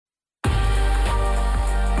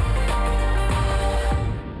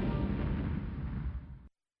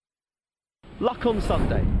Luck on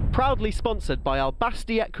Sunday, proudly sponsored by Al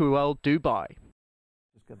Basti Equiworld Dubai.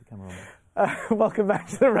 Just get the camera on. Welcome back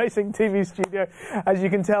to the Racing TV studio. As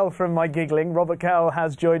you can tell from my giggling, Robert Cowell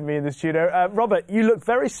has joined me in the studio. Robert, you look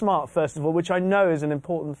very smart, first of all, which I know is an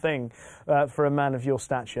important thing for a man of your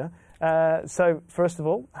stature. So, first of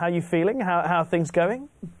all, how are you feeling? How are things going?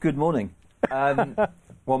 Good morning.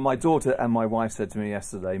 Well, my daughter and my wife said to me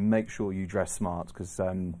yesterday, make sure you dress smart, because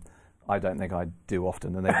I don't think I do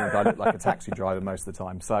often, and they think I look like a taxi driver most of the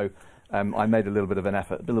time. So I made a little bit of an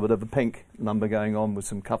effort, a little bit of a pink number going on with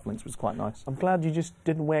some cufflinks, was quite nice. I'm glad you just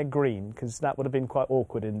didn't wear green, because that would have been quite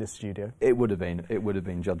awkward in this studio. It would have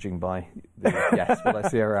been, judging by what I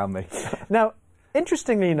see around me. Now,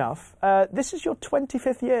 interestingly enough, this is your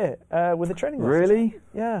 25th year with the training horses. Really?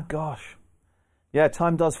 Yeah. Gosh. Yeah,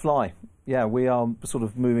 time does fly. Yeah, we are sort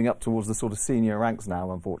of moving up towards the sort of senior ranks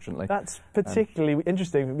now, unfortunately. That's particularly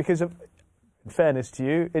interesting because, in fairness to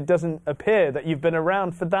you, it doesn't appear that you've been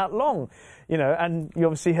around for that long, you know, and you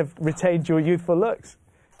obviously have retained your youthful looks.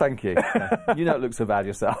 Thank you. You don't look so bad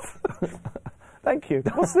yourself. Thank you.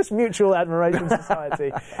 What's this mutual admiration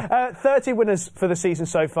society? 30 winners for the season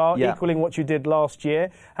so far, equaling what you did last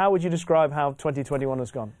year. How would you describe how 2021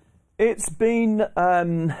 has gone? It's been, we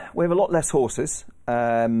have a lot less horses.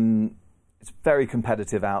 It's very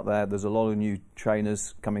competitive out there. There's a lot of new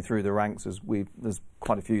trainers coming through the ranks. There's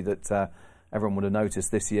quite a few that everyone would have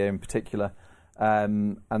noticed this year in particular,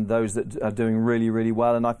 and those that are doing really, really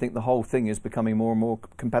well. And I think the whole thing is becoming more and more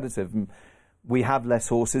competitive. And we have less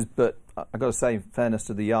horses, but I've got to say, in fairness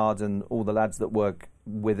to the yard and all the lads that work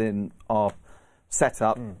within our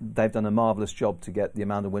setup, they've done a marvellous job to get the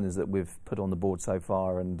amount of winners that we've put on the board so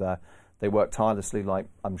far. And they work tirelessly, like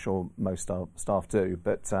I'm sure most staff do.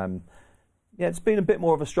 But yeah, it's been a bit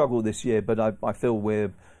more of a struggle this year, but I feel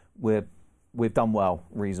we've done well,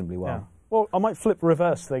 reasonably well. Yeah. Well, I might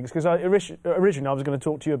reverse things, because originally I was going to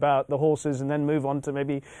talk to you about the horses and then move on to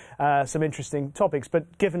maybe some interesting topics.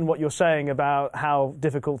 But given what you're saying about how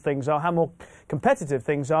difficult things are, how more competitive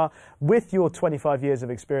things are, with your 25 years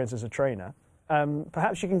of experience as a trainer,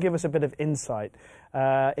 perhaps you can give us a bit of insight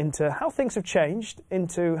into how things have changed,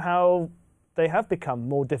 into how they have become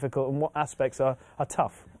more difficult and what aspects are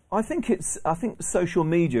tough. I think social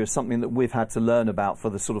media is something that we've had to learn about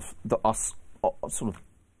for us sort of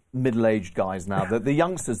middle-aged guys now. The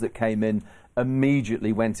youngsters that came in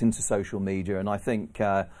immediately went into social media, and I think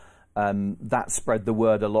that spread the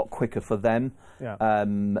word a lot quicker for them.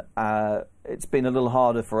 Yeah. It's been a little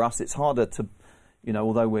harder for us. It's harder to, you know,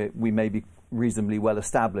 although we may be reasonably well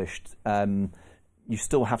established, you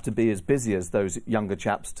still have to be as busy as those younger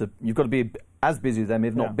chaps. You've got to be as busy as them,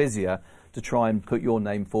 if not busier, to try and put your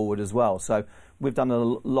name forward as well. So we've done a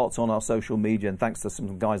lot on our social media, and thanks to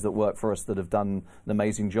some guys that work for us that have done an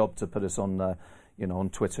amazing job to put us on, you know, on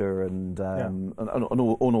Twitter and on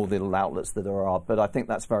all the little outlets that there are. But I think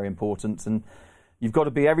that's very important, and you've got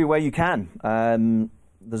to be everywhere you can.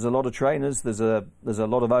 There's a lot of trainers, there's a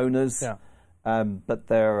lot of owners, but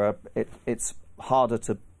it's harder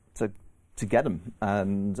to get them,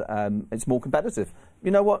 and it's more competitive.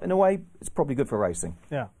 You know what? In a way, it's probably good for racing.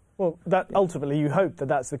 Yeah. Well, ultimately, you hope that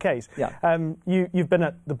that's the case. Yeah. You've been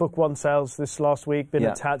at the Book One sales this last week, been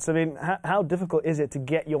at Tats. I mean, how difficult is it to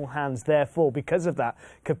get your hands, therefore, because of that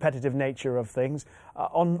competitive nature of things,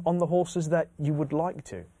 on the horses that you would like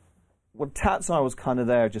to? Well, Tats, I was kind of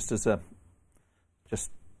there just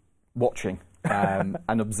watching and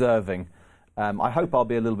observing. I hope I'll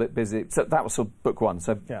be a little bit busy. So that was sort of Book One.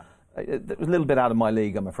 So it was a little bit out of my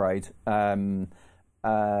league, I'm afraid.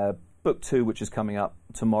 Book Two, which is coming up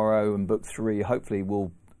tomorrow, and Book Three, hopefully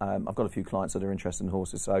I've got a few clients that are interested in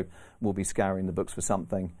horses, so we'll be scouring the books for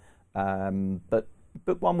something. But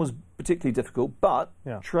Book One was particularly difficult, but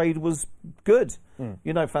trade was good.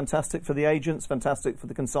 You know, fantastic for the agents, fantastic for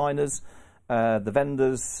the consigners, the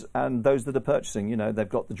vendors, and those that are purchasing. You know, they've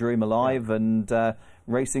got the dream alive, and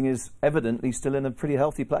racing is evidently still in a pretty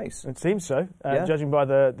healthy place. It seems so, judging by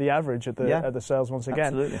the average at the sales once again.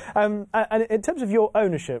 Absolutely. And in terms of your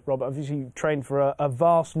ownership, Robert, obviously you trained for a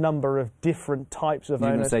vast number of different types of owners.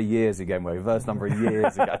 You're going to say years again, where vast number of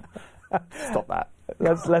years ago. Stop that.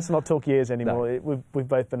 Let's not talk years anymore. No. We've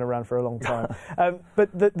both been around for a long time. But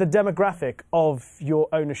the demographic of your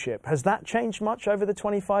ownership, has that changed much over the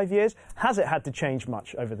 25 years? Has it had to change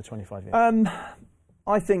much over the 25 years?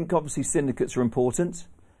 I think obviously syndicates are important,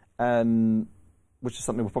 which is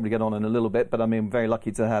something we'll probably get on in a little bit. But I mean, very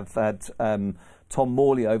lucky to have had Tom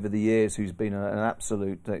Morley over the years, who's been an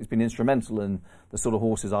absolute. He's been instrumental in the sort of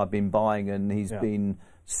horses I've been buying, and he's been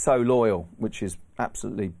so loyal, which is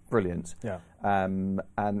absolutely brilliant. And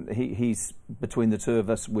he's between the two of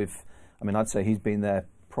us. I mean, I'd say he's been there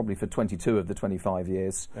probably for 22 of the 25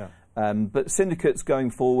 years. Yeah. But syndicates going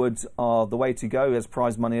forward are the way to go, as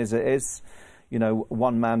prize money as it is. You know,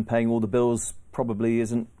 one man paying all the bills probably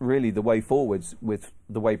isn't really the way forwards with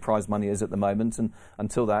the way prize money is at the moment. And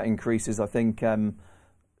until that increases, I think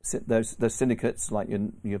those syndicates like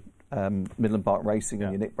your Midland Park Racing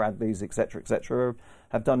and your Nick Bradleys, etc.,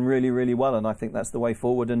 have done really, really well. And I think that's the way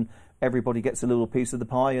forward. And everybody gets a little piece of the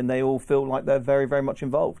pie, and they all feel like they're very, very much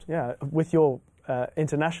involved. Yeah, with your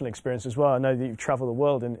international experience as well, I know that you've travelled the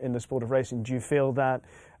world in the sport of racing. Do you feel that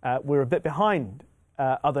we're a bit behind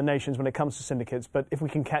other nations when it comes to syndicates, but if we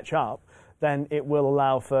can catch up, then it will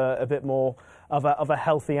allow for a bit more of a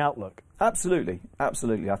healthy outlook? Absolutely,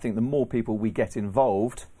 absolutely. I think the more people we get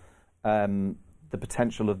involved, the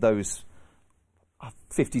potential of those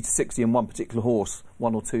 50 to 60 in one particular horse,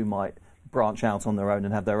 one or two might branch out on their own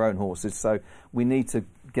and have their own horses. So we need to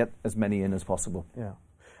get as many in as possible. Yeah.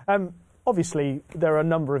 Obviously, there are a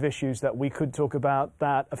number of issues that we could talk about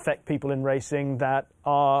that affect people in racing that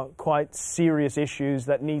are quite serious issues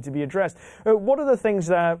that need to be addressed. What are the things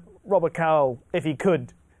that Robert Cowell, if he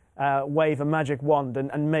could wave a magic wand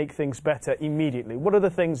and make things better immediately, what are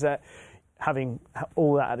the things that, having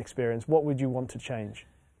all that experience, what would you want to change?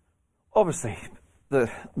 Obviously,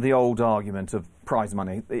 the old argument of prize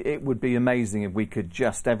money. It would be amazing if we could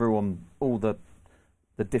just, everyone, all the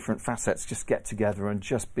different facets just get together and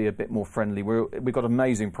just be a bit more friendly. We've got an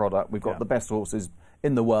amazing product. We've got the best horses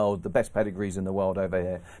in the world, the best pedigrees in the world over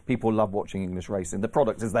here. People love watching English racing. The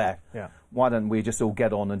product is there. Yeah. Why don't we just all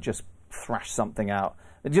get on and just thrash something out?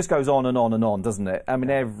 It just goes on and on and on, doesn't it? I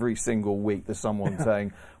mean, every single week there's someone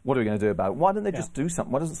saying, what are we going to do about it? Why don't they just do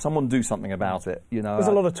something? Why doesn't someone do something about it? You know, there's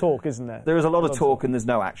a lot of talk, isn't there? There is a lot of talk and there's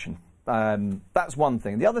no action. That's one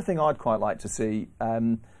thing. The other thing I'd quite like to see,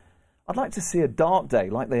 I'd like to see a dart day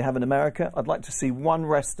like they have in America. I'd like to see one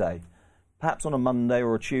rest day, perhaps on a Monday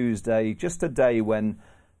or a Tuesday, just a day when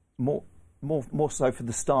more so for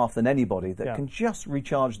the staff than anybody that can just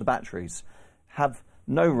recharge the batteries, have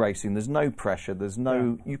no racing, there's no pressure, there's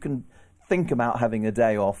no, you can think about having a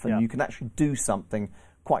day off and you can actually do something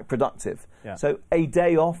quite productive. Yeah. So a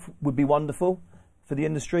day off would be wonderful for the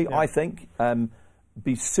industry, I think.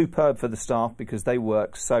 Be superb for the staff because they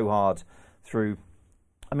work so hard through,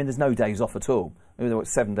 I mean, there's no days off at all. I mean, they work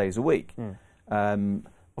 7 days a week.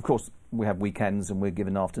 Of course, we have weekends and we're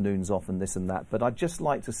given afternoons off and this and that, but I'd just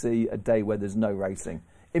like to see a day where there's no racing,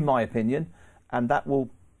 in my opinion, and that will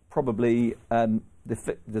probably, the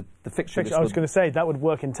fixture list. I was going to say, that would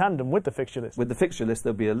work in tandem with the fixture list. With the fixture list,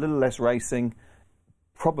 there'll be a little less racing,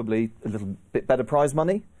 probably a little bit better prize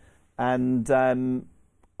money, and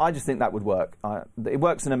I just think that would work. It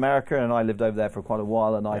works in America, and I lived over there for quite a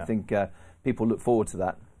while, and I think people look forward to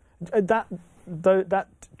that. That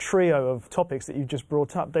trio of topics that you just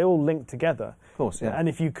brought up, they all link together. Of course, yeah. And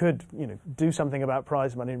if you could, do something about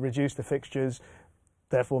prize money, reduce the fixtures,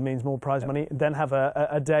 therefore means more prize money, then have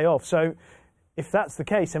a day off. So if that's the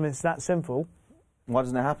case, I mean, it's that simple. Why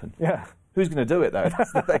doesn't it happen? Yeah. Who's going to do it, though?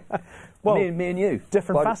 That's the thing. Well, me and you.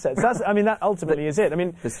 Different facets. That ultimately is it. I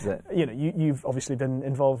mean, this is it. You've obviously been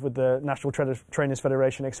involved with the National Trainers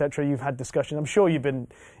Federation, etc. You've had discussions. I'm sure you've been,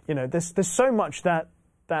 there's so much that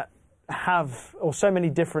have, or so many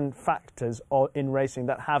different factors in racing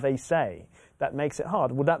that have a say that makes it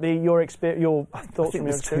hard. Would that be your experience? Your thoughts? I think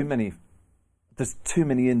there's too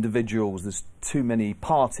many individuals. There's too many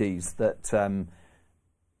parties that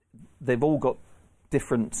they've all got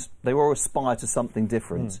different. They all aspire to something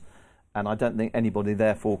different, and I don't think anybody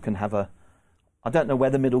therefore can have a. I don't know where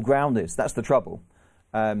the middle ground is. That's the trouble.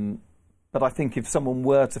 But I think if someone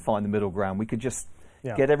were to find the middle ground, we could just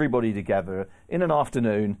get everybody together in an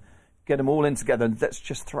afternoon, get them all in together, and let's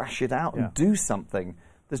just thrash it out and do something.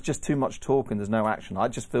 There's just too much talk and there's no action. I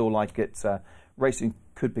just feel like racing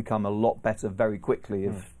could become a lot better very quickly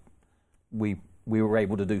if we were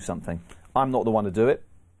able to do something. I'm not the one to do it,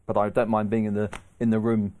 but I don't mind being in the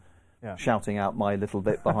room shouting out my little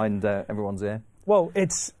bit behind everyone's ear. Well,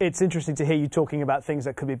 it's interesting to hear you talking about things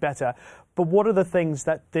that could be better, but what are the things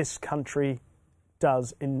that this country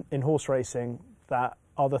does in horse racing that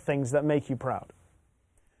are the things that make you proud?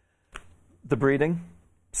 The breeding,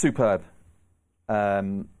 superb.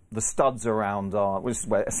 The studs around which is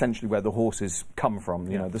essentially where the horses come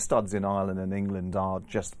from. You know, the studs in Ireland and England are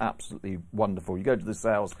just absolutely wonderful. You go to the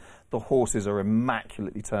sales, the horses are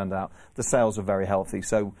immaculately turned out. The sales are very healthy.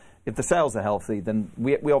 So if the sales are healthy, then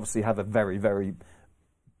we obviously have a very, very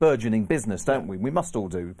burgeoning business, don't we? We must all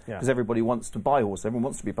do, because everybody wants to buy a horse. Everyone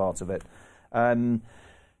wants to be part of it. The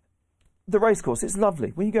racecourse, it's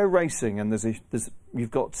lovely. When you go racing and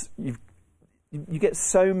you get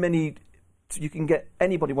so many you can get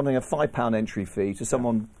anybody wanting a £5 entry fee to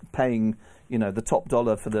someone paying, the top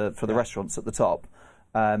dollar for the restaurants at the top.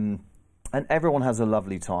 And everyone has a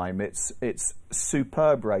lovely time. It's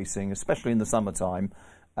superb racing, especially in the summertime,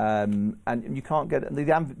 and you can't get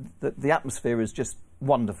the atmosphere is just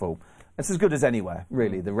wonderful. It's as good as anywhere,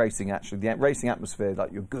 really. The racing atmosphere,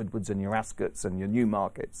 like your Goodwoods and your Ascots and your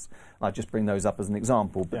Newmarkets. I just bring those up as an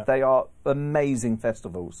example, but they are amazing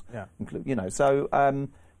festivals. Yeah. So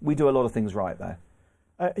we do a lot of things right there.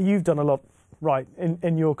 You've done a lot right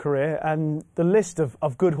in your career, and the list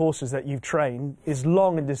of good horses that you've trained is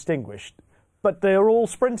long and distinguished, but they're all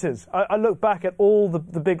sprinters. I look back at all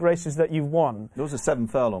the big races that you've won. There was a 7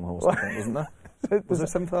 furlong horse, I think, wasn't there? Was there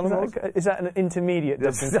 7 furlong horse? Is that an intermediate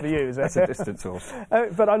distance for you? That's a distance horse.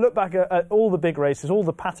 But I look back at all the big races, all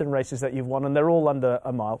the pattern races that you've won, and they're all under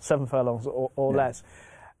a mile, 7 furlongs or less.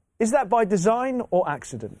 Is that by design or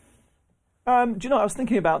accident? Do you know, I was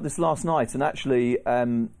thinking about this last night, and actually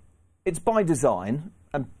it's by design,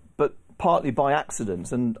 but partly by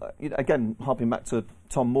accident. And again, harping back to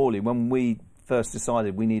Tom Morley, when we first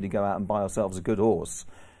decided we need to go out and buy ourselves a good horse,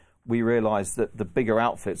 we realised that the bigger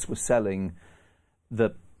outfits were selling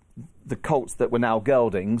the colts that were now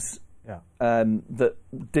geldings, that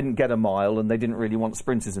didn't get a mile, and they didn't really want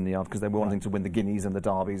sprinters in the yard because they were wanting to win the guineas and the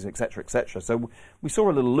derbies, etc., etc. So we saw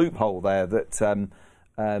a little loophole there that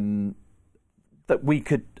that we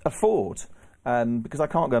could afford. Because I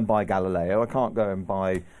can't go and buy Galileo, I can't go and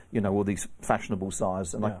buy, all these fashionable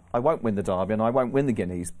sires, and I won't win the Derby and I won't win the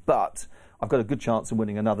Guineas, but I've got a good chance of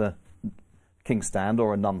winning another King's Stand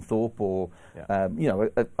or a Nunthorpe or,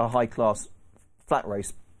 a high-class flat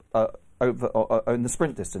race in the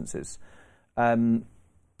sprint distances.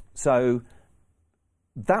 So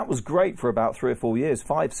that was great for about 3 or 4 years,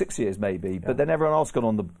 5, 6 years maybe, but then everyone else got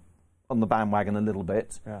on the bandwagon a little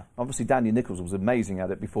bit. Obviously, Daniel Nichols was amazing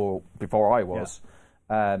at it before I was.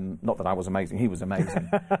 Not that I was amazing; he was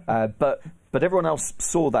amazing. But everyone else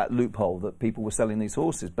saw that loophole that people were selling these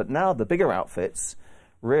horses. But now the bigger outfits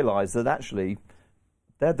realise that actually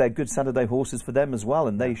they're good Saturday horses for them as well,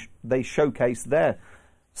 and they showcase their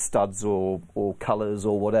studs or colours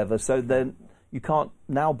or whatever. So then you can't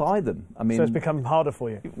now buy them. I mean, so it's become harder for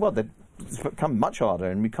you. Well, it's become much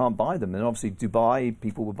harder, and we can't buy them. And obviously, Dubai,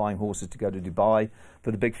 people were buying horses to go to Dubai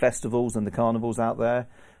for the big festivals and the carnivals out there.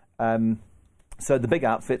 So the big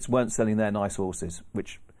outfits weren't selling their nice horses,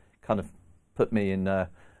 which kind of put me in a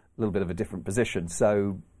little bit of a different position.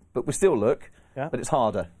 So, but we still look, but it's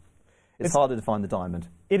harder. It's harder to find the diamond.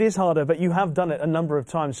 It is harder, but you have done it a number of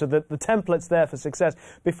times, so that the template's there for success.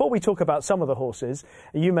 Before we talk about some of the horses,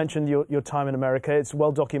 you mentioned your time in America. It's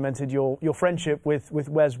well documented, your friendship with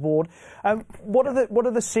Wes Ward. What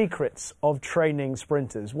are the secrets of training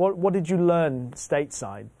sprinters? What did you learn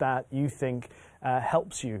stateside that you think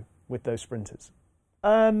helps you with those sprinters?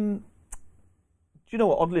 Do you know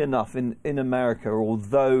what? Oddly enough, in America,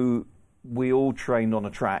 although we all trained on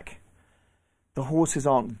a track, the horses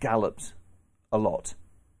aren't galloped a lot.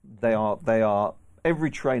 They are. Every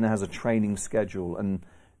trainer has a training schedule, and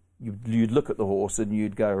you'd look at the horse and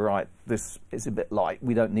you'd go, right, this is a bit light.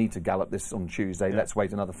 We don't need to gallop this on Tuesday. Let's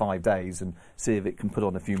wait another 5 days and see if it can put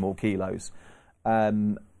on a few more kilos. I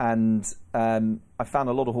found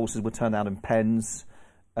a lot of horses were turned out in pens.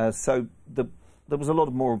 So there was a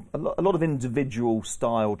lot of individual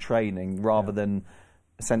style training rather than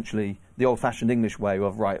essentially the old-fashioned English way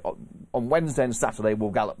of, right, on Wednesday and Saturday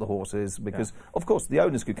we'll gallop the horses because, of course, the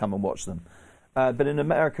owners could come and watch them. But in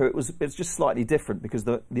America it's just slightly different because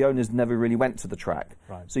the owners never really went to the track.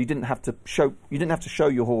 Right. So you didn't have to show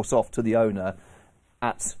your horse off to the owner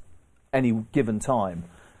at any given time.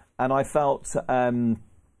 And I felt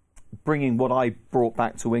bringing what I brought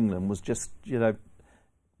back to England was just,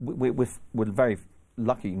 we're very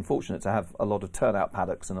lucky and fortunate to have a lot of turnout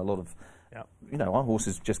paddocks and a lot of, our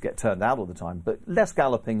horses just get turned out all the time. But less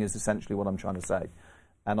galloping is essentially what I'm trying to say.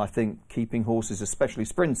 And I think keeping horses, especially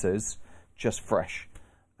sprinters, just fresh.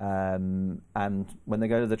 And when they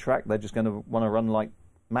go to the track, they're just going to want to run like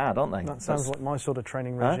mad, aren't they? That sounds like my sort of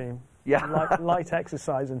training regime. Yeah. Light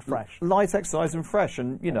exercise and fresh. Light exercise and fresh.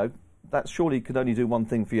 And, that surely could only do one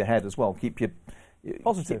thing for your head as well. Keep you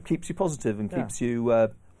positive. Keeps you positive and keeps you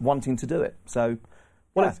wanting to do it. So,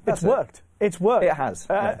 it's worked. It's worked. It has.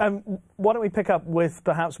 Why don't we pick up with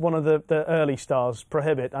perhaps one of the early stars,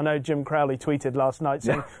 Prohibit? I know Jim Crowley tweeted last night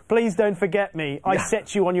saying, please don't forget me. I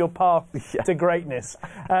set you on your path to greatness.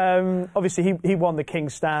 Obviously, he won the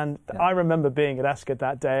King's Stand. I remember being at Ascot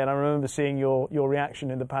that day, and I remember seeing your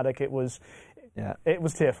reaction in the paddock. It was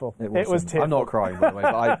tearful. It was tearful. I'm not crying, by the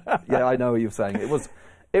way, but I know what you're saying.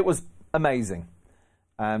 It was amazing.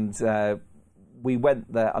 And we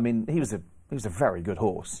went there. I mean, he was a he was a very good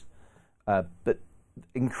horse, but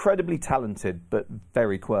incredibly talented, but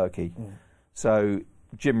very quirky. So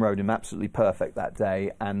Jim rode him absolutely perfect that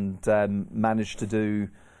day, and managed to do.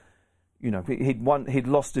 He'd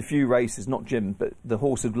lost a few races, not Jim, but the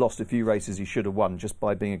horse had lost a few races he should have won just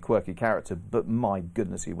by being a quirky character. But my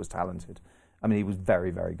goodness, he was talented. I mean, he was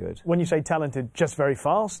very, very good. When you say talented, just very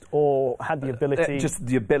fast, or had the ability? Just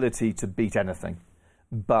the ability to beat anything.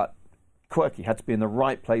 But quirky, had to be in the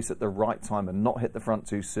right place at the right time and not hit the front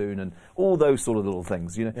too soon, and all those sort of little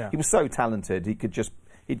things. He was so talented,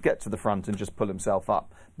 he'd get to the front and just pull himself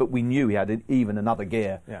up. But we knew he had even another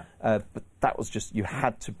gear. But that was just, you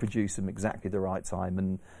had to produce him exactly the right time.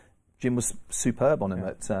 And Jim was superb on him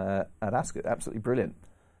at Ascot, absolutely brilliant.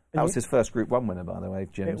 That was his first Group 1 winner, by the way,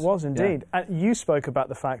 Jim. It was indeed. Yeah. And you spoke about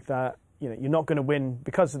the fact that you're not going to win,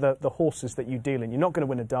 because of the horses that you deal in, you're not going to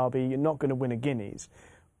win a Derby, you're not going to win a Guineas.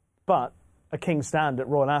 But a King's Stand at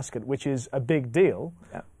Royal Ascot, which is a big deal.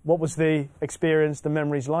 What was the experience, the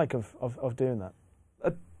memories like of doing that?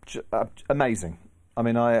 Amazing. I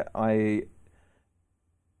mean,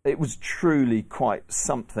 it was truly quite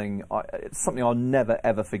something. Something I'll never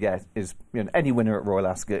ever forget is any winner at Royal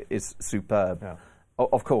Ascot is superb.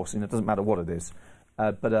 Of course, it doesn't matter what it is.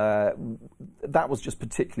 But that was just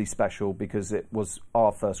particularly special because it was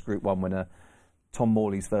our first Group 1 winner, Tom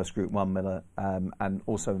Morley's first Group 1 winner, and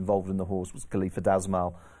also involved in the horse was Khalifa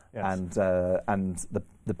Dasmal, and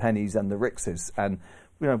the Pennies and the Rixes, and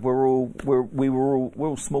we're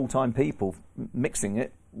all small-time people mixing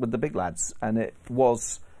it with the big lads, and it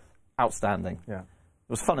was outstanding. It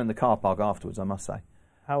was fun in the car park afterwards, I must say.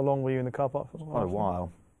 How long were you in the car park for? Quite a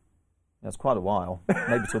while. It was quite a while,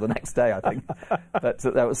 maybe till the next day, I think. But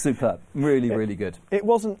that was superb, really good. It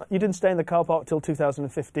wasn't. You didn't stay in the car park till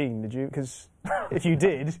 2015, did you? Because if you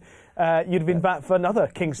did, you'd have been back for another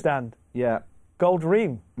King's Stand. Yeah. Gold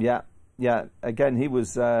Ream. Yeah. Again, he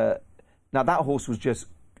was. Now that horse was just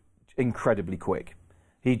incredibly quick.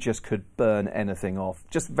 He just could burn anything off.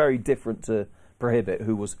 Just very different to Prohibit,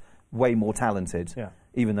 who was way more talented.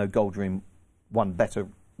 Even though Gold Ream won the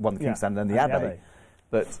King's Stand than the Abbey.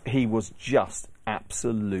 But he was just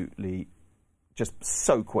absolutely just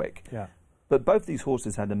so quick. But both these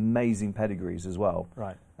horses had amazing pedigrees as well.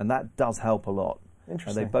 And that does help a lot.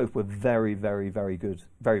 Interesting. And they both were very good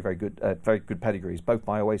pedigrees, both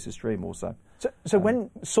by Oasis Stream also. So when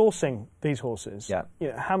sourcing these horses,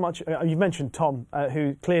 how much, you mentioned Tom,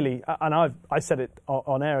 who clearly, and I said it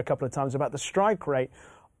on air a couple of times about the strike rate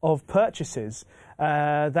of purchases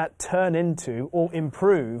that turn into or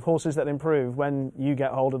improve, horses that improve when you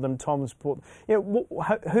get hold of them. Tom's bought.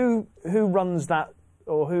 Who runs that,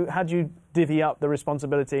 or how do you divvy up the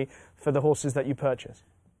responsibility for the horses that you purchase?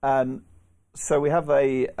 So we have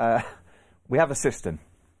a system.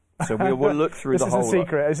 So we'll look through the whole. This is the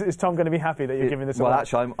secret. Is Tom going to be happy that you're giving this away? Well,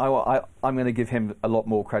 actually, I'm going to give him a lot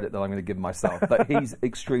more credit than I'm going to give myself. But he's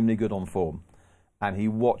extremely good on form, and he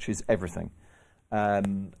watches everything.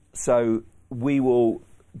 So we will,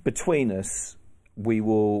 between us, we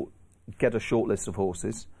will get a short list of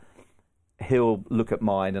horses. He'll look at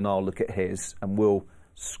mine and I'll look at his, and we'll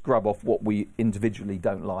scrub off what we individually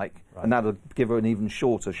don't like. And that'll give her an even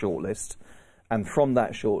shorter short list. And from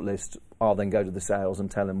that short list, I'll then go to the sales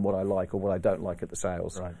and tell him what I like or what I don't like at the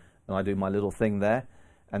sales. And I do my little thing there.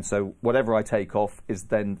 And so whatever I take off is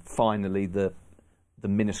then finally the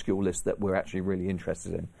minuscule list that we're actually really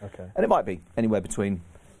interested in. And it might be anywhere between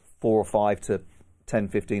 4 or 5 to 10,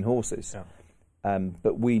 15 horses.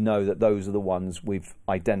 But we know that those are the ones we've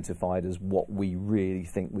identified as what we really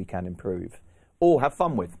think we can improve or have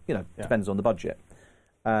fun with. Depends on the budget.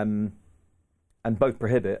 And both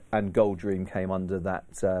Prohibit and Gold Dream came under that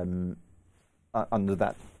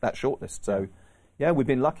shortlist. So we've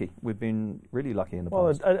been lucky. We've been really lucky in the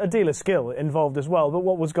past. Well, a deal of skill involved as well. But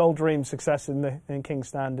what was Gold Dream's success in King's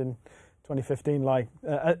Stand in 2015 like?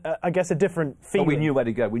 I guess a different feeling. We knew where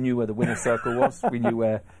to go. We knew where the winner's circle was. We knew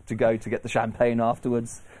where to go to get the champagne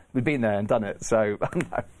afterwards. We'd been there and done it. So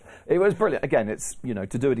it was brilliant. Again, it's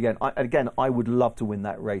to do it again. I would love to win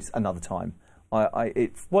that race another time.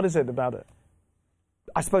 What is it about it?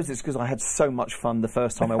 I suppose it's because I had so much fun the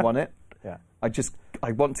first time I won it.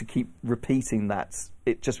 I want to keep repeating that.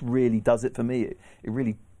 It just really does it for me. It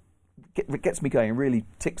really gets me going. It really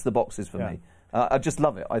ticks the boxes for me. I just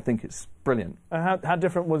love it. I think it's brilliant. How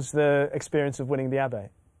different was the experience of winning the Abbey?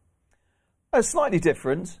 Slightly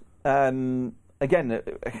different. Again,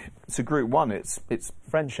 it's a Group 1. It's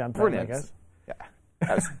French champagne, brilliant. I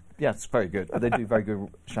guess. It's very good. They do very good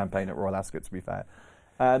champagne at Royal Ascot, to be fair.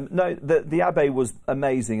 No, the Abbey was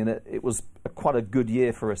amazing, and it was quite a good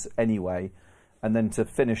year for us anyway. And then to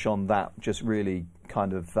finish on that just really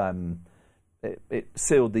kind of it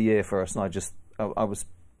sealed the year for us, and I was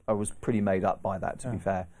pretty made up by that, to be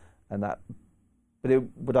fair. And that,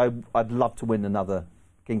 I'd love to win another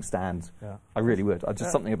King's Stand. Yeah. I really would.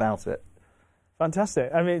 Just something about it.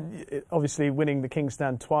 Fantastic. I mean, obviously winning the King's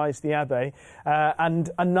Stand twice, the Abbey, and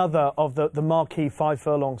another of the marquee 5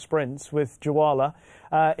 furlong sprints with Jawala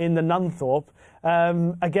in the Nunthorpe.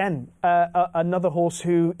 Again, another horse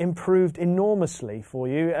who improved enormously for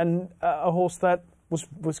you, and a horse that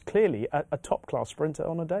was clearly a top-class sprinter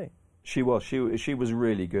on a day. She was. She was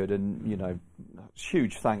really good, and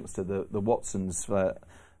huge thanks to the Watsons for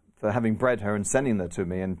having bred her and sending her to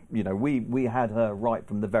me. And we had her right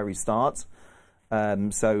from the very start.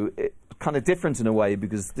 So it kind of different in a way,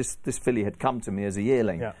 because this filly had come to me as a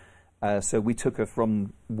yearling. Yeah. So we took her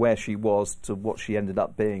from where she was to what she ended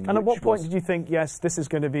up being. And at what point did you think, yes, this is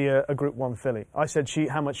going to be a Group 1 filly? I said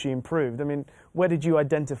how much she improved. I mean, where did you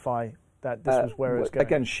identify that this was where it was going?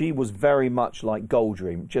 Again, she was very much like Gold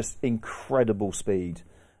Dream, just incredible speed.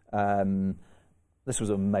 This was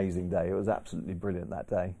an amazing day. It was absolutely brilliant that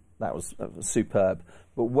day. That was superb.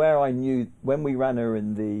 But where I knew, when we ran her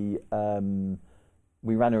in the...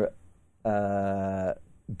 we ran her at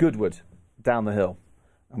Goodwood down the hill,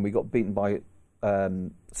 and we got beaten by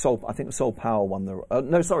Sol. I think Sol Powell won the.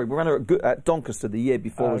 No, sorry, we ran her at Doncaster the year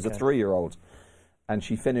before as a 3-year-old, and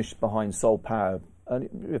she finished behind Sol Powell,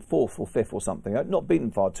 4th or 5th or something. Not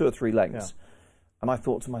beaten far, 2 or 3 lengths. Yeah. And I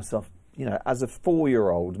thought to myself, as a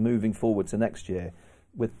 4-year-old moving forward to next year,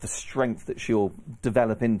 with the strength that she'll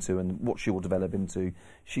develop into and what she will develop into,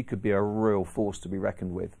 she could be a real force to be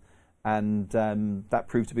reckoned with. And that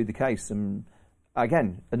proved to be the case. And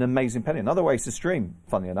again, an amazing penny. Another way to stream,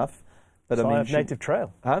 funny enough. But so I mean, Native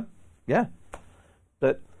Trail. Huh? Yeah.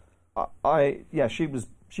 But she was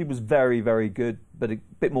very, very good, but a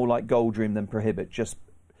bit more like Gold Dream than Prohibit. Just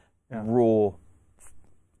raw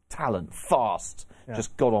talent, fast.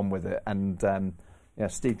 Just got on with it. And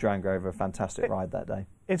Steve Dran gave a fantastic ride that day.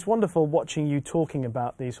 It's wonderful watching you talking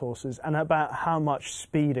about these horses and about how much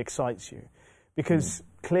speed excites you, because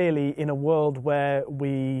clearly in a world where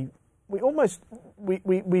we've missed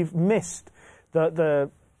the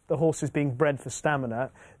horses being bred for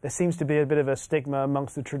stamina, there seems to be a bit of a stigma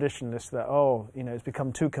amongst the traditionalists that it's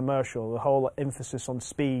become too commercial, the whole emphasis on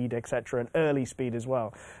speed, etc., and early speed as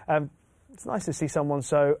well. It's nice to see someone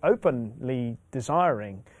so openly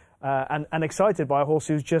desiring and excited by a horse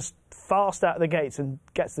who's just fast out of the gates and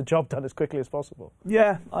gets the job done as quickly as possible.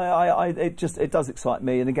 Yeah, it does excite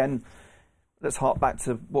me. And again, let's hark back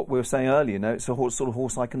to what we were saying earlier. It's a sort of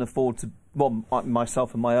horse I can afford to. Well,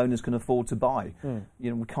 myself and my owners can afford to buy.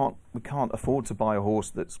 We can't afford to buy a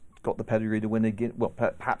horse that's got the pedigree to win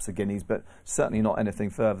perhaps a Guineas, but certainly not anything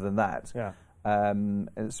further than that. Yeah.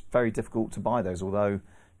 It's very difficult to buy those. Although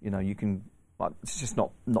you can. It's just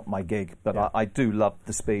not my gig. But I do love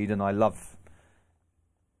the speed, and I love.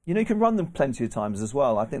 You can run them plenty of times as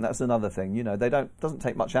well. I think that's another thing. They doesn't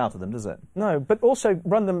take much out of them, does it? No, but also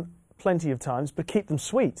run them plenty of times, but keep them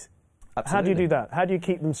sweet. Absolutely. How do you do that? How do you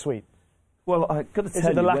keep them sweet? Well, I've got to tell you...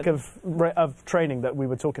 Is it the lack of training that we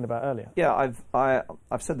were talking about earlier? Yeah,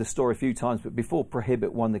 I've said this story a few times, but before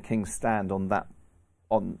Prohibit won the King's Stand back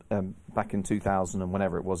in 2000 and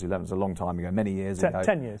whenever it was, 11, it was a long time ago, many years ago.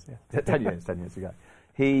 10 years, yeah. 10 years ago.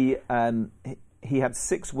 He had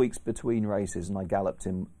 6 weeks between races, and I galloped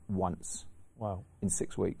him once. Wow. In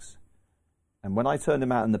 6 weeks. And when I turned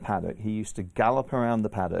him out in the paddock, he used to gallop around the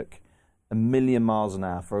paddock 1,000,000 miles an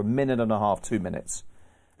hour for a minute and a half, 2 minutes.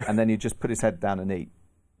 And then he'd just put his head down and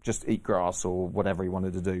eat grass or whatever he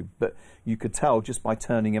wanted to do. But you could tell just by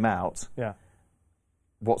turning him out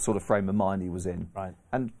what sort of frame of mind he was in. Right.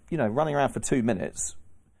 And, running around for 2 minutes,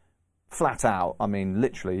 flat out, I mean,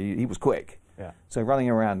 literally, he was quick. Yeah. So running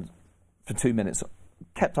around for 2 minutes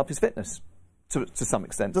kept up his fitness to some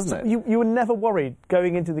extent, doesn't it? You were never worried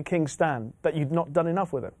going into the King's Stand that you'd not done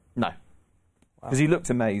enough with him? No. Because he looked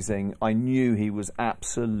amazing. I knew he was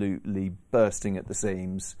absolutely bursting at the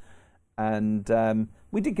seams. And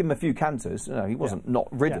we did give him a few canters. He wasn't not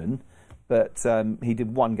ridden, but he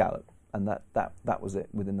did one gallop. And that was it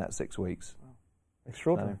within that 6 weeks.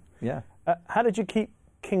 Extraordinary. Yeah. How did you keep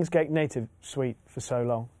Kingsgate Native sweet for so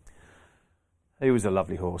long? He was a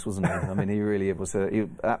lovely horse, wasn't he? I mean, he really was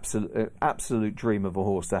an absolute dream of a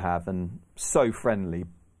horse to have, and so friendly.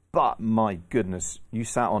 But my goodness, you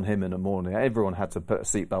sat on him in the morning. Everyone had to put a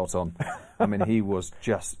seatbelt on. I mean, he was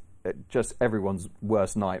just everyone's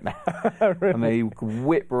worst nightmare. Really? I mean, he could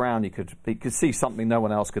whip around. He could see something no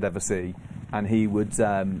one else could ever see, and he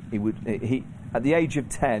at the age of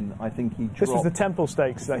 10, I think he dropped. This was the Temple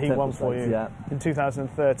Stakes that he won for you in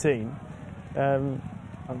 2013.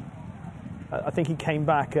 I think he came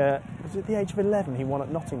back Was it at the age of 11 he won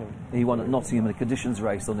at Nottingham? He won at Nottingham in a conditions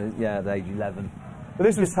race on the age 11. But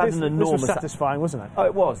this was had an enormous satisfying, wasn't it? Oh,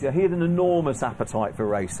 it was. Yeah, he had an enormous appetite for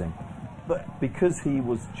racing, but because he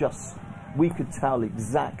was just, we could tell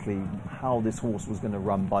exactly how this horse was going to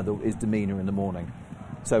run by his demeanour in the morning.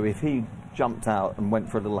 So if he jumped out and went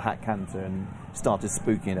for a little hat canter and started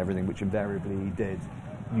spooking and everything, which invariably he did,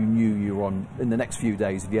 you knew you were on. In the next few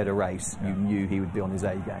days, if you had a race, you knew he would be on his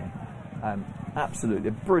A game. Absolutely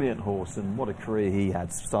a brilliant horse, and what a career he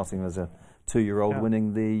had, starting as a 2-year-old,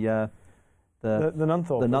 winning the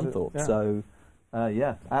Nunthorpe. The Nunthorpe. Yeah. So,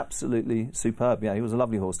 absolutely superb. Yeah, he was a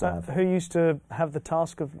lovely horse to have. Who used to have the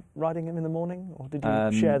task of riding him in the morning, or did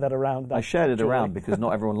you share that around? I shared it around because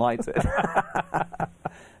not everyone liked it.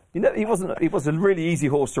 He was a really easy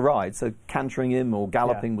horse to ride. So cantering him or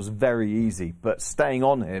galloping was very easy, but staying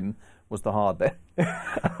on him was the hard bit.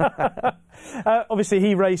 Obviously,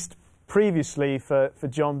 he raced previously for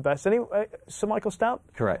John Best. Sir Michael Stout?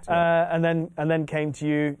 Correct. Yeah. And then came to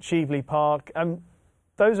you, Cheveley Park.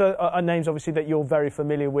 Those are names, obviously, that you're very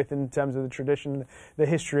familiar with in terms of the tradition, the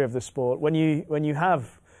history of the sport. When you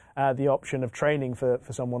have the option of training for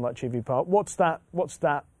someone like Cheveley Park, what's that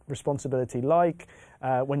responsibility like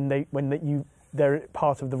when they're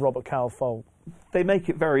part of the Robert Cowell fold? They make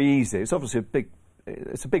it very easy. It's obviously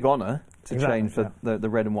a big honour to train for the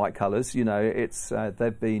red and white colours.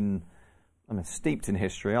 They've been, steeped in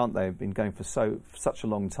history, aren't they? They've been going for such a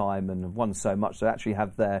long time and have won so much. They actually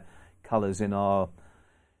have their colours in our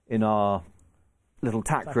little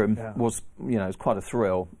tack room was quite a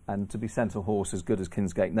thrill. And to be sent a horse as good as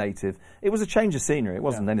Kingsgate Native, it was a change of scenery. It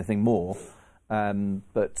wasn't anything more.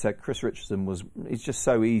 But Chris Richardson he's just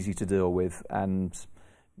so easy to deal with, and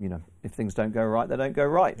if things don't go right, they don't go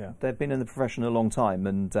right. Yeah. They've been in the profession a long time,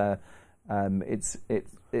 and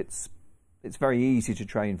it's very easy to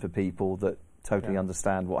train for people that totally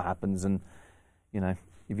understand what happens. And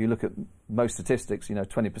if you look at most statistics,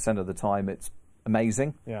 20% of the time it's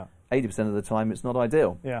amazing. Yeah. 80% of the time it's not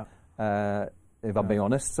ideal. Yeah. If I'm being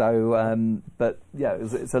honest. So, but yeah,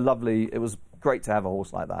 it was great to have a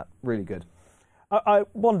horse like that. Really good. I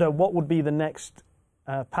wonder what would be the next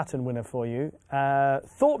pattern winner for you.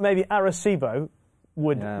 Thought maybe Arecibo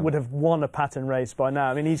would have won a pattern race by now.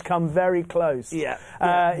 I mean, he's come very close. Yeah.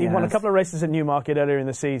 He won a couple of races at Newmarket earlier in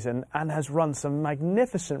the season and has run some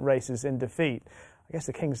magnificent races in defeat. I guess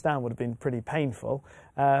the King's Down would have been pretty painful.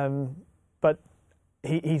 But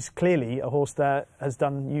he's clearly a horse that has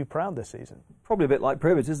done you proud this season. Probably a bit like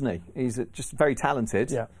Privet, isn't he? He's just very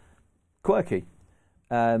talented, quirky.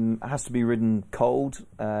 Has to be ridden cold,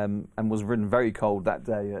 and was ridden very cold that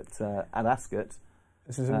day at Ascot.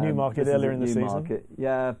 This is in Newmarket earlier in the season.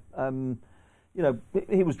 Yeah.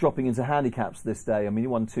 He was dropping into handicaps this day. I mean, he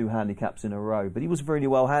won 2 handicaps in a row, but he was really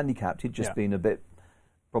well handicapped. He'd just been a bit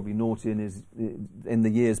probably naughty in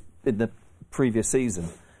the previous season,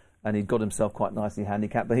 and he'd got himself quite nicely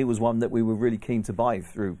handicapped. But he was one that we were really keen to buy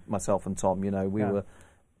through myself and Tom. We were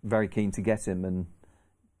very keen to get him, and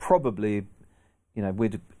probably.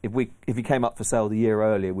 If he came up for sale the year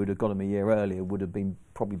earlier, we'd have got him a year earlier. Would have been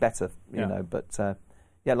probably better, But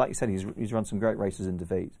like you said, he's run some great races in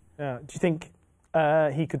defeat. Yeah. Do you think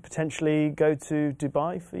he could potentially go to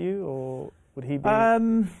Dubai for you, or would he be?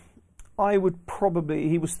 I would probably.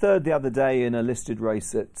 He was third the other day in a listed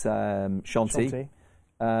race at Chantilly.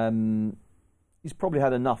 He's probably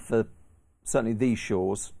had enough for certainly these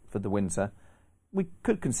shores for the winter. We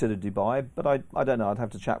could consider Dubai, but I don't know. I'd have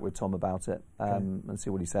to chat with Tom about it and see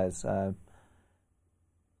what he says. I'm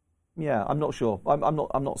not sure. I'm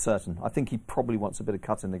not certain. I think he probably wants a bit of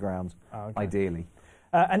cut in the ground, ideally.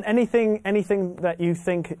 And anything that you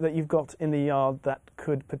think that you've got in the yard that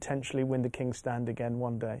could potentially win the King's Stand again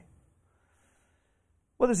one day?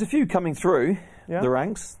 Well, there's a few coming through the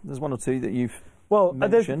ranks. There's 1 or 2 that you've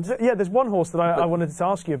mentioned. There's one horse that I wanted to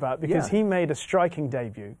ask you about because he made a striking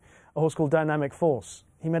debut. A horse called Dynamic Force.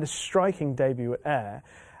 He made a striking debut at Ayr.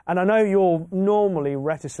 And I know you're normally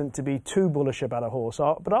reticent to be too bullish about a horse,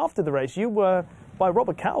 but after the race you were, by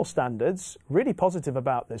Robert Cowell standards, really positive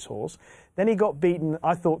about this horse. Then he got beaten,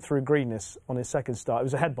 I thought, through greenness on his second start. It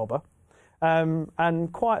was a head bobber.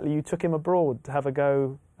 And quietly you took him abroad to have a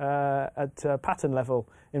go at pattern level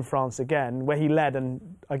in France again, where he led, and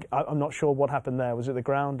I'm not sure what happened there. Was it the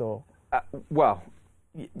ground or...?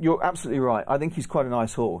 You're absolutely right. I think he's quite a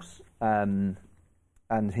nice horse, and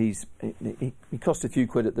he cost a few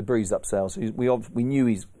quid at the Breeze up sale. So we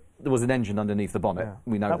knew there was an engine underneath the bonnet. Yeah.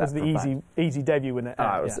 We know that was the easy debut, wasn't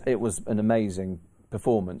it? It was an amazing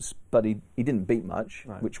performance, but he didn't beat much,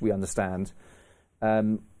 which we understand.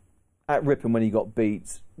 At Ripon when he got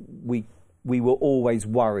beat, we were always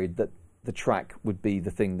worried that the track would be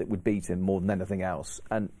the thing that would beat him more than anything else.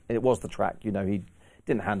 And it was the track. You know, he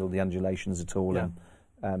didn't handle the undulations at all. Yeah.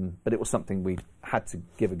 But it was something we had to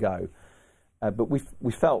give a go. But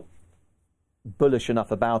we felt bullish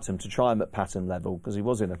enough about him to try him at pattern level, because he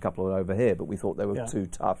was in a couple of over here, but we thought they were too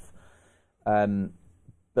tough.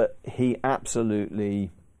 But he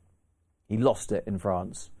absolutely, he lost it in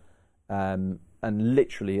France. And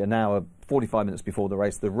literally an hour, 45 minutes before the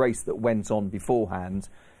race that went on beforehand,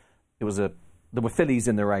 there were fillies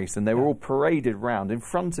in the race, and they were all paraded round in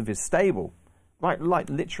front of his stable, like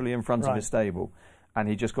literally in front of his stable. And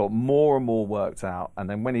he just got more and more worked out. And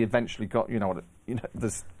then when he eventually got,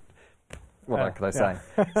 what can I say?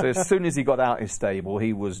 So as soon as he got out his stable,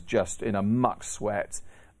 he was just in a muck sweat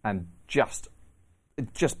and just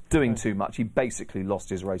doing too much. He basically lost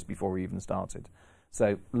his race before he even started.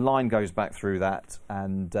 So Line goes back through that,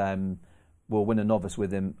 and we'll win a novice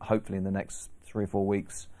with him, hopefully in the next 3 or 4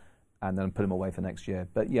 weeks, and then put him away for next year.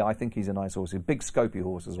 But yeah, I think he's a nice horse. He's a big scopy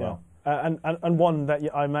horse as well. And one that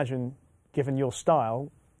I imagine, given your style,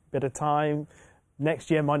 bit of time, next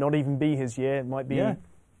year might not even be his year. It might be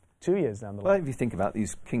 2 years down the line. Well, if you think about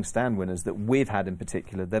these King Stand winners that we've had in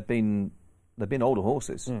particular, they've been older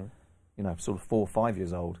horses, sort of 4 or 5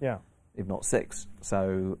 years old, if not 6.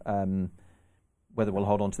 So whether we'll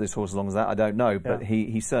hold on to this horse as long as that, I don't know. But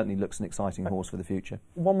he certainly looks an exciting horse for the future.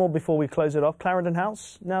 One more before we close it off. Clarendon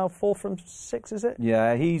House, now 4 from 6, is it?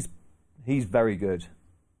 Yeah, he's very good.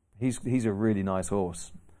 He's a really nice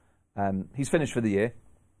horse. He's finished for the year,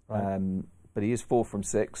 but he is 4 from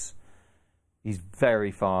 6. He's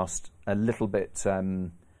very fast, a little bit,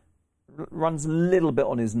 runs a little bit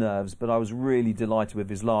on his nerves, but I was really delighted with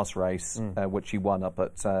his last race, which he won up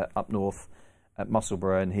north at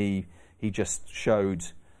Musselburgh, and he just showed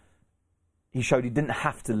he didn't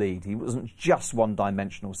have to lead. He wasn't just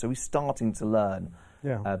one-dimensional, so he's starting to learn.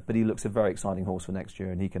 Yeah. But he looks a very exciting horse for next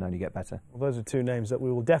year, and he can only get better. Well, those are 2 names that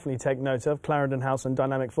we will definitely take note of, Clarendon House and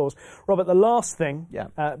Dynamic Force. Robert, the last thing,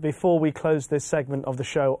 before we close this segment of the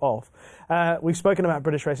show off, we've spoken about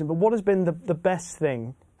British racing, but what has been the best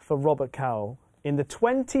thing for Robert Cowell in the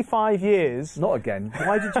 25 years... Not again.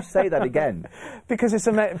 Why did you say that again? Because it's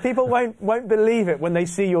amazing. People won't believe it when they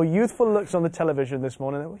see your youthful looks on the television this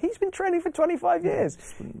morning. He's been training for 25 years.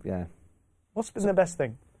 Yeah. What's been the best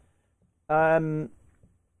thing?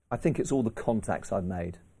 I think it's all the contacts I've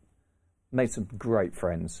made. Made some great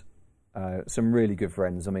friends, some really good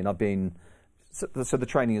friends. I mean, I've been... So the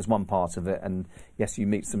training is one part of it, and yes, you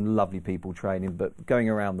meet some lovely people training, but going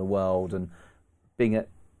around the world and being at...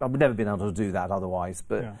 I've never been able to do that otherwise,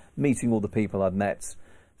 but meeting all the people I've met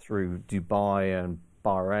through Dubai and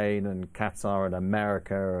Bahrain and Qatar and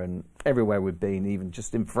America and everywhere we've been, even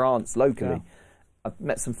just in France locally, I've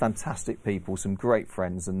met some fantastic people, some great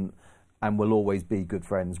friends, and we'll always be good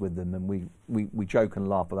friends with them. And we joke and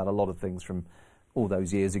laugh about a lot of things from all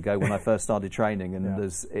those years ago when I first started training, and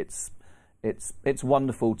it's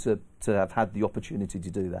wonderful to have had the opportunity to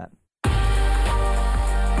do that.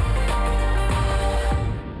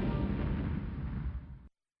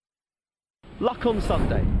 Luck on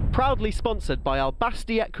Sunday, proudly sponsored by Al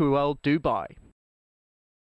Basti Equiworld Dubai.